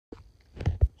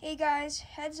Hey guys,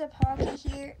 Heads Up Hockey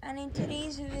here, and in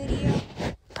today's video,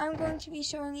 I'm going to be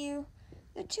showing you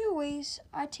the two ways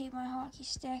I tape my hockey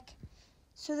stick.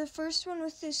 So the first one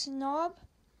with this knob,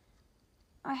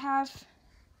 I have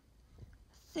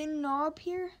a thin knob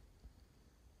here.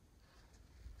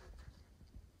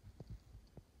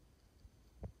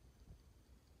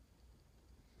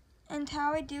 And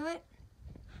how I do it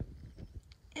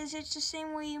is it's the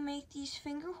same way you make these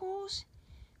finger holes,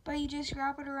 but you just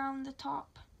wrap it around the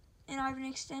top. And I have an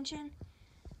extension,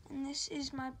 and this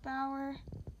is my Bauer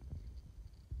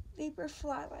Vapor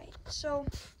Flatlight. So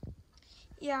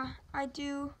yeah, I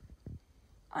do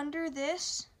under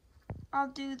this, I'll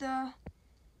do the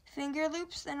finger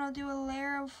loops, then I'll do a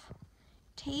layer of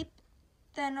tape,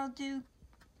 then I'll do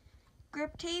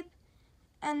grip tape,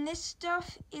 and this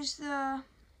stuff is the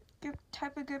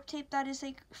type of grip tape that is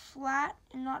like flat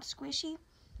and not squishy.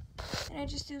 And I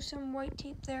just do some white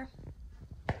tape there.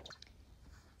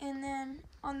 And then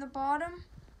on the bottom,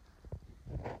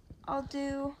 I'll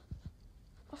do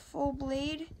a full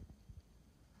blade.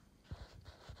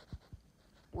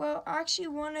 Well, actually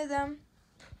one of them,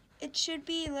 it should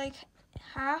be like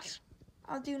half.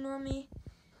 I'll do normally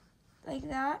like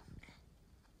that.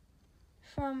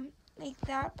 From like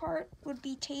that part would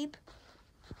be tape.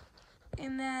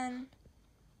 And then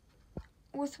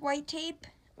with white tape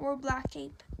or black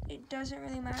tape, it doesn't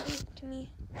really matter to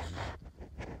me.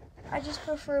 I just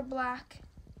prefer black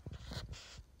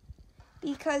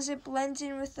because it blends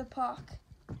in with the puck.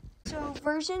 So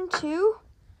version 2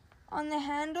 on the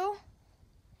handle,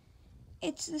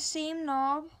 it's the same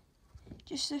knob,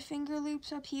 just the finger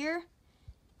loops up here,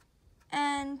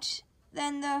 and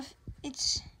then the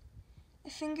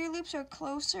finger loops are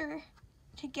closer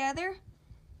together.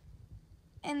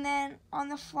 And then on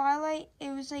the Flatlight,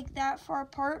 it was like that far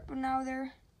apart, but now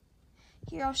they're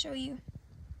here. I'll show you.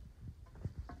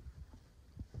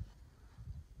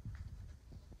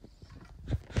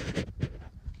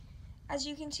 As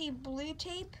you can see, blue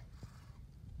tape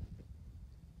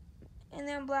and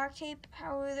then black tape,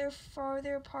 however they're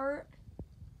farther apart.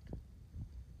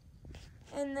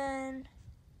 And then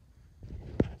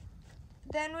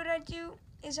what I do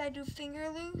is I do finger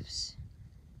loops,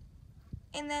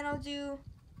 and then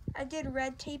I did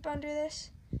red tape under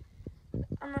this.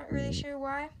 I'm not really sure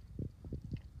why.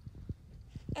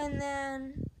 And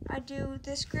then I do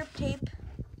this grip tape,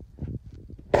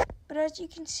 but as you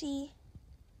can see,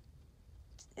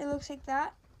 it looks like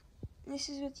that. And this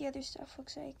is what the other stuff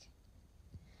looks like.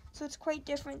 So it's quite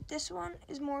different. This one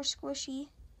is more squishy.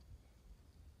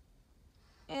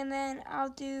 And then I'll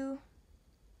do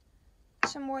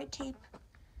some white tape.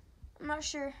 I'm not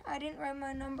sure. I didn't write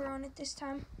my number on it this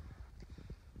time.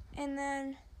 And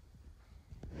then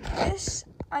this,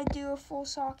 I do a full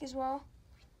sock as well,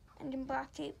 and in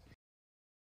black tape.